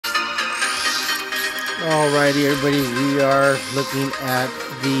Alrighty, everybody, we are looking at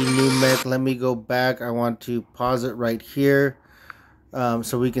the new mech. Let me go back. I want to pause it right here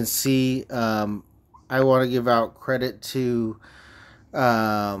so we can see. I want to give out credit to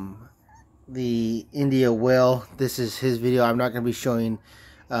the India Whale. This is his video. I'm not going to be showing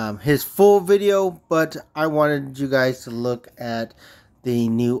his full video, but I wanted you guys to look at the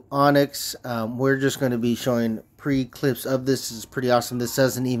new Onyx. We're just going to be showing pre-clips of this. This is pretty awesome. This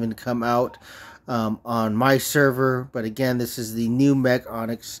doesn't even come out on my server, but again, this is the new Mech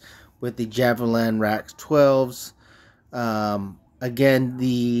Onyx with the Javelin Rack 12s. Again,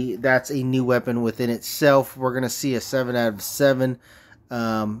 that's a new weapon within itself. We're gonna see a 7 out of 7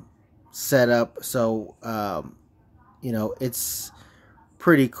 setup, so you know, it's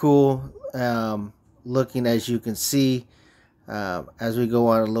pretty cool looking, as you can see. As we go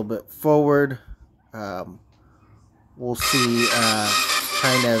on a little bit forward, we'll see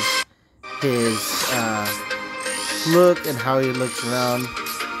kind of his look and how he looks around.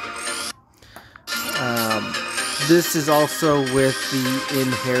 This is also with the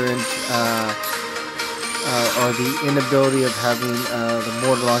inherent or the inability of having the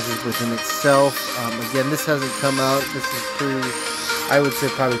mortar launchers within itself. Again, this hasn't come out. This is I would say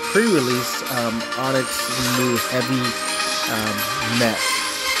probably pre-release. Onyx, the new heavy mech.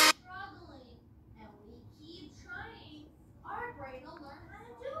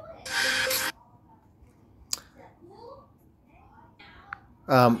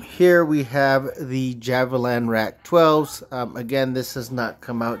 Here we have the Javelin Rack 12s. Again, this has not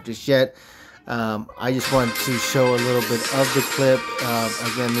come out just yet. I just wanted to show a little bit of the clip.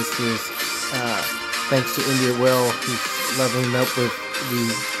 Again, this is thanks to India Whale. He's leveling up with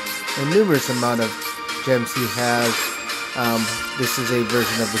the numerous amount of gems he has. This is a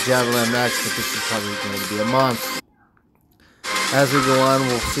version of the Javelin Max, but this is probably going to be a monster. As we go on,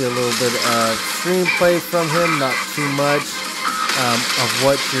 we'll see a little bit of screenplay from him, not too much. Of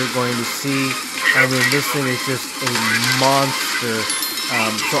what you're going to see. I mean, this thing is just a monster.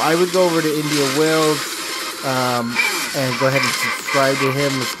 So I would go over to India Whales and go ahead and subscribe to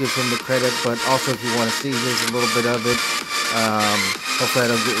him. Let's give him the credit. But also, if you want to see, here's a little bit of it. Hopefully I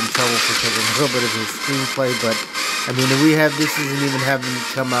don't get in trouble for taking a little bit of his screenplay. But I mean, this isn't even having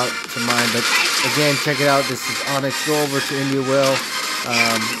come out to mine. But again, check it out. This is Onyx. Go over to India Whale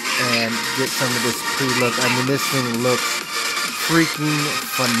and get some of this pre-look. I mean, this thing looks freaking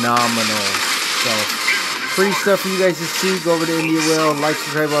phenomenal. So, free stuff for you guys to see. Go over to India Whale. Like,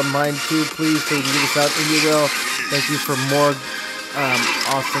 subscribe on mine too, please, so you can get us out. India Whale, thank you for more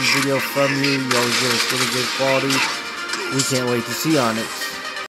awesome video from you. You always give us really good quality. We can't wait to see Onyx.